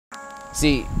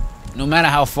See, no matter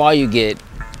how far you get,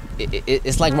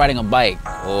 it's like riding a bike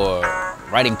or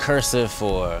writing cursive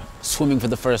or swimming for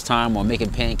the first time or making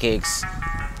pancakes.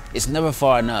 It's never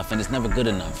far enough and it's never good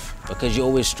enough because you're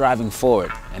always striving for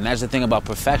it. And that's the thing about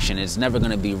perfection. It's never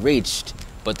going to be reached,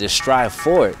 but the strive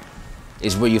for it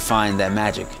is where you find that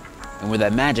magic. And where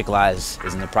that magic lies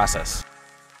is in the process.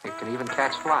 It can even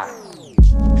catch flies.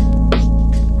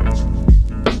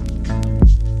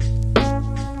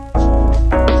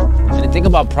 And the thing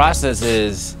about process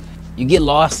is you get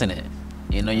lost in it.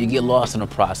 You know, you get lost in the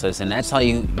process, and that's how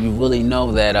you really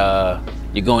know that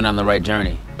you're going down the right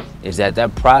journey. Is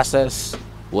that process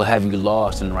will have you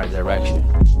lost in the right direction.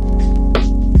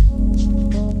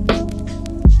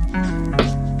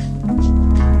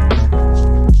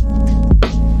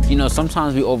 You know,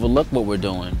 sometimes we overlook what we're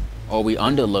doing, or we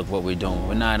underlook what we're doing.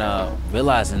 We're not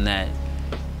realizing that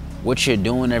what you're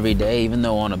doing every day, even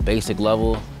though on a basic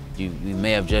level, you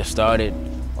may have just started,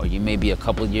 or you may be a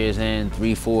couple years in,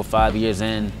 3, 4, 5 years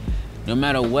in. No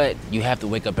matter what, you have to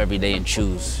wake up every day and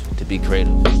choose to be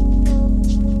creative.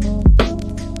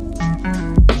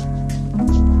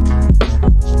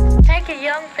 Take a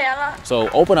young fella. So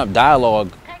open up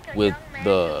dialogue with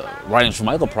the writing for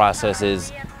Michael process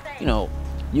is, you know,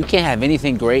 you can't have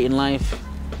anything great in life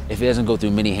if it doesn't go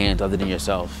through many hands other than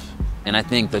yourself. And I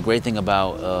think the great thing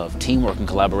about teamwork and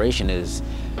collaboration is,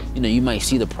 you know, you might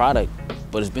see the product,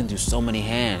 but it's been through so many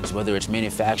hands, whether it's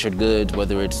manufactured goods,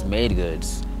 whether it's made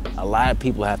goods. A lot of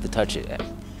people have to touch it,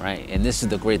 right? And this is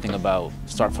the great thing about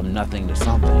start from nothing to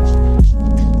something.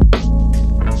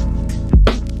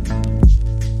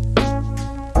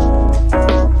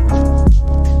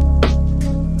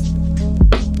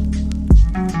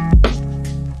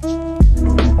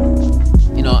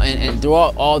 And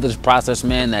throughout all this process,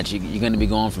 man, that you're going to be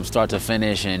going from start to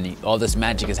finish and all this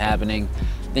magic is happening,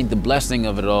 I think the blessing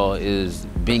of it all is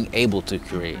being able to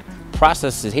create.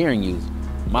 Process is hearing you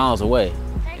miles away.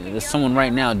 There's someone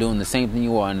right now doing the same thing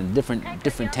you are on a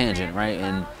different tangent, right?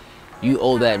 And you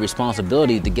owe that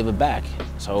responsibility to give it back.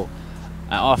 So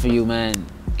I offer you, man,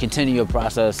 continue your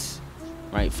process,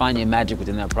 right? Find your magic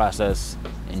within that process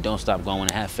and don't stop going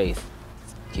and have faith.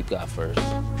 Keep God first.